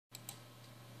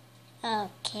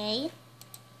Okay. I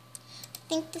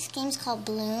think this game's called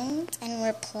Bloons, and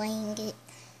we're playing it.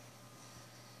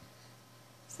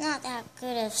 It's not that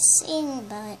good of seeing,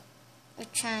 but we're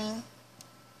trying.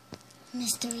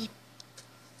 Mystery.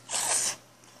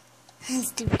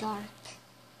 It's too dark.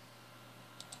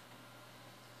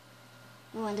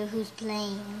 I wonder who's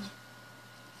playing.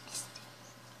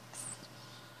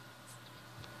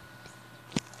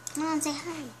 Come on, say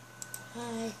hi.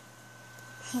 Hi.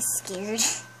 He's scared.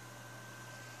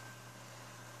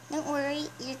 Don't worry,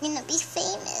 you're gonna be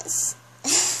famous.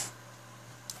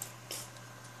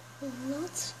 I'm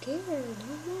not scared. I'm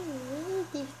not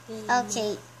really famous.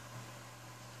 Okay.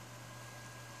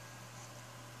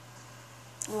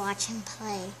 Watch him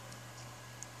play.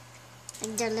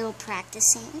 Like they're little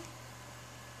practicing.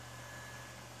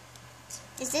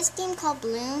 Is this game called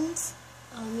Bloons?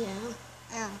 Yeah.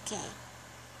 Okay.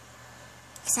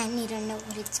 Because I need to know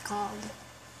what it's called.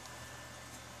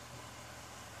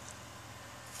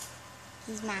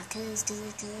 He's my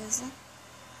cousin.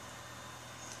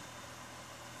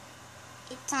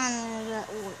 It's on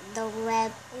the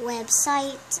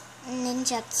website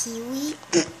Ninja Kiwi.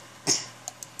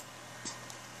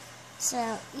 So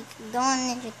you can go on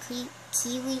Ninja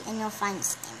Kiwi and you'll find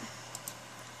this game.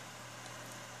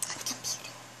 On the computer.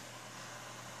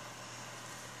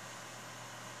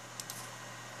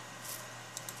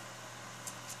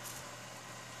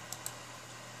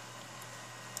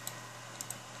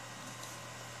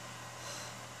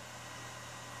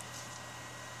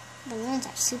 Balloons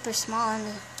are super small in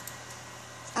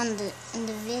the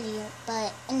video,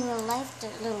 but in real life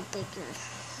they're a little bigger.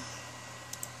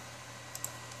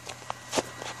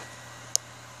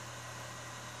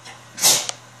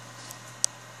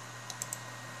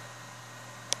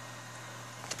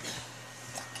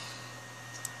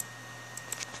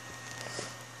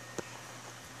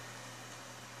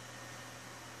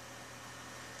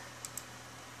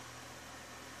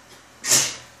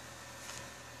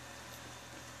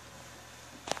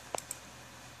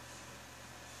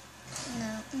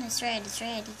 No, it's red.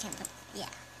 You can't put, yeah,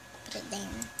 put it there.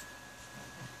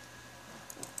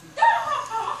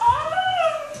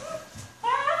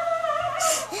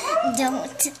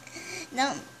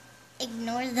 Don't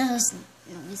ignore those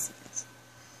noises.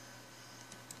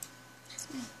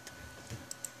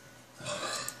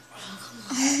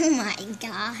 Oh my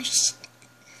gosh.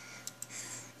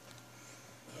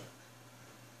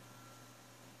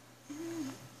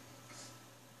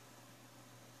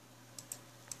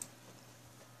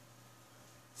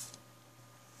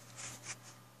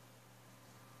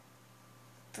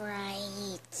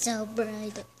 Bright, so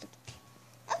bright.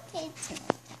 Okay, it's not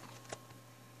that.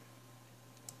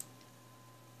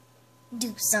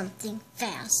 Do something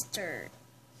faster.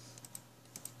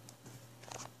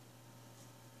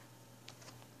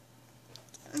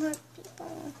 Get more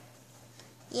people.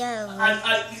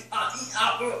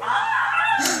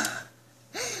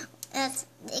 That's,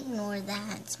 ignore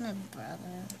that. It's my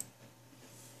brother.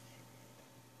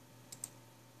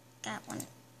 Got one.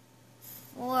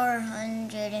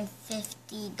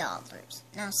 $450.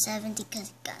 Now 70 because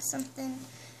he got something.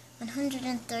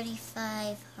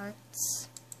 135 hearts.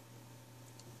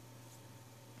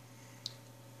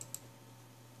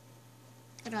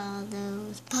 Look at all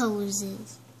those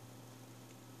poses.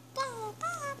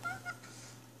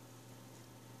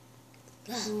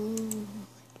 Ooh,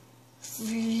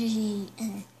 free.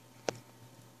 I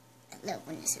love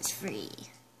when this is free.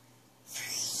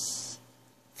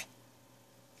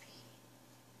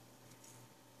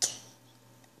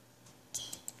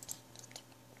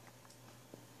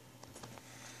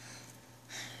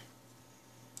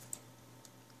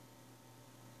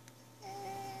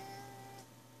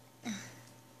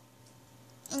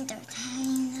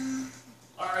 Entertain.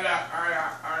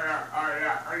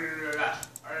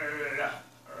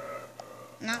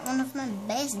 Not one of my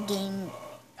best game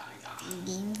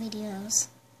videos.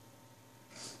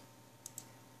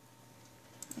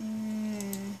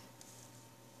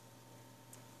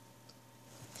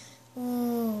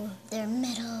 Ooh, they're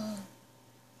metal.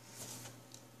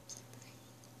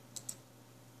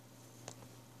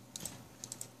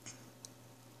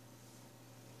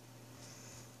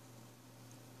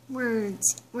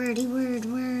 Words. Words.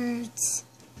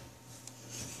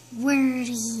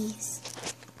 Wordies.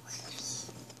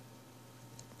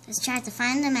 Let's try to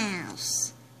find the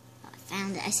mouse. Oh, I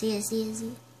found it. I see it. See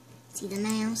the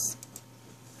mouse?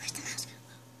 Where's the mouse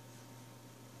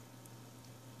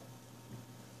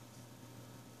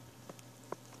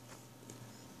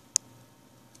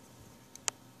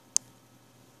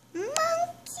go?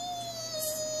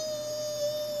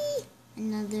 Monkey!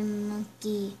 Another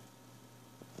monkey.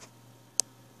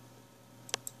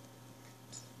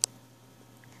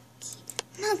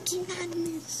 Monkey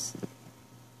madness.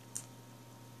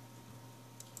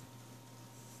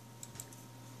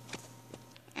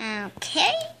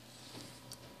 Okay.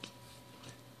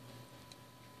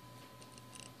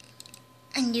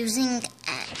 I'm using a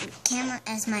camera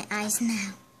as my eyes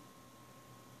now.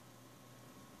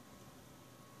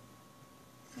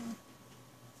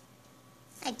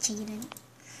 I cheated.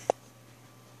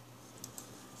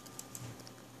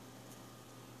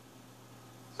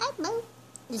 Hi, Bo.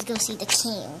 Let's go see the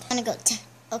king. I'm gonna go.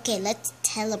 Okay, let's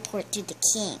teleport to the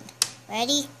king.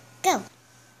 Ready? Go.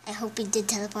 I hope we did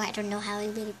teleport. I don't know how we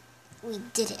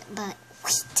did it, but we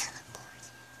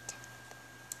teleported.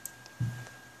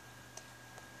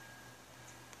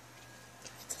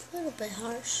 It's a little bit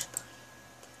harsh.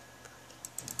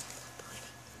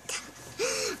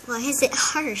 Why is it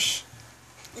harsh?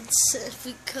 It's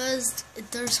because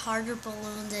there's harder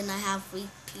balloons and I have weak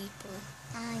people.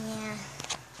 Oh, yeah.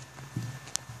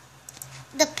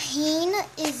 The pain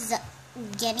is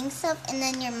getting stuff and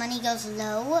then your money goes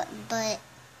low, but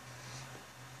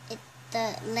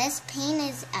the less pain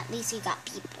is at least you got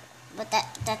people. But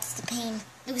that's the pain.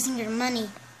 Losing your money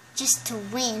just to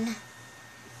win.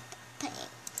 Pain.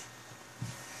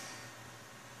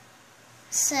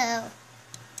 So,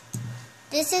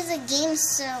 this is a game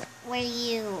where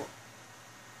you...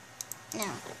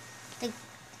 No.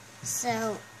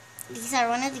 So, these are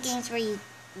one of the games where you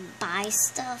buy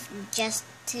stuff just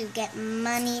to get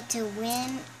money to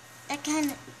win. That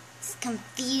kind of is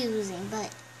confusing,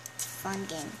 but it's a fun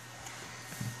game.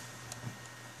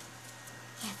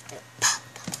 You have to pop.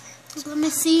 Let me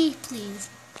see, please.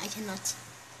 I cannot.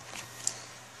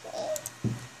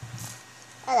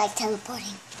 I like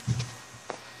teleporting.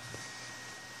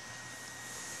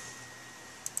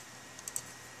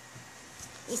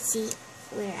 You see,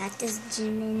 we're at this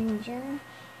ninja.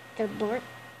 The boat.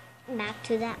 Back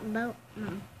to that boat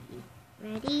monkey.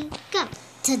 Ready? Go!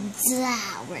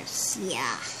 Ta-da! We're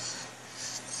here.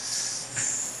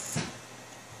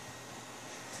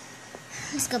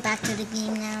 Let's go back to the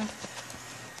game now.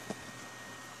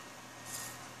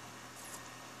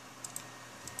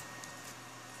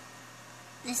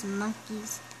 This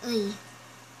monkey's... Oy.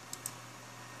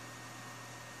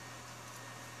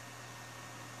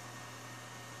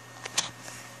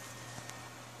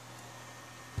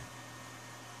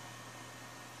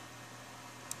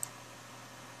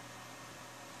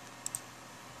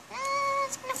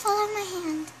 It's gonna fall out of my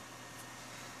hand.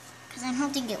 Because I'm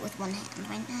holding it with one hand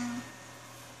right now.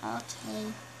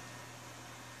 Okay.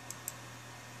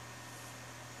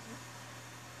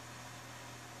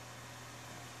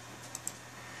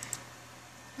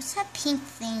 What's that pink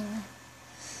thing?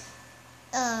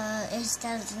 It's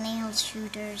those nail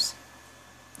shooters.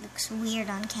 Looks weird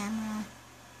on camera.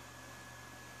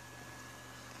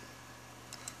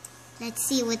 Let's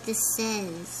see what this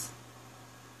says.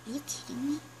 Are you kidding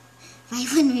me? Right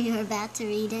when we were about to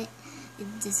read it,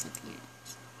 it disappeared.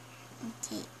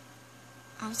 Okay.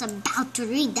 I was about to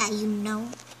read that, you know.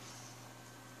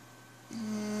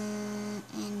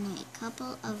 In a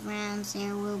couple of rounds,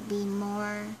 there will be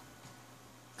more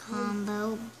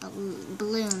combo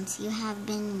balloons. You have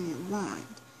been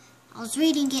warned. I was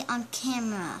reading it on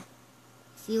camera.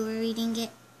 If you were reading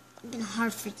it, it'd been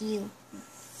hard for you.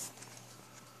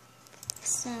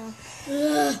 So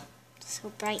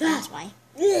bright, that's why.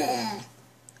 The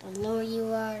lower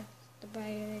you are, the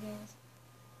brighter it is.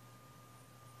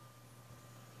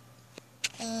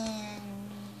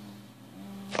 And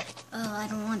oh, I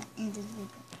don't want to end this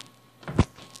video.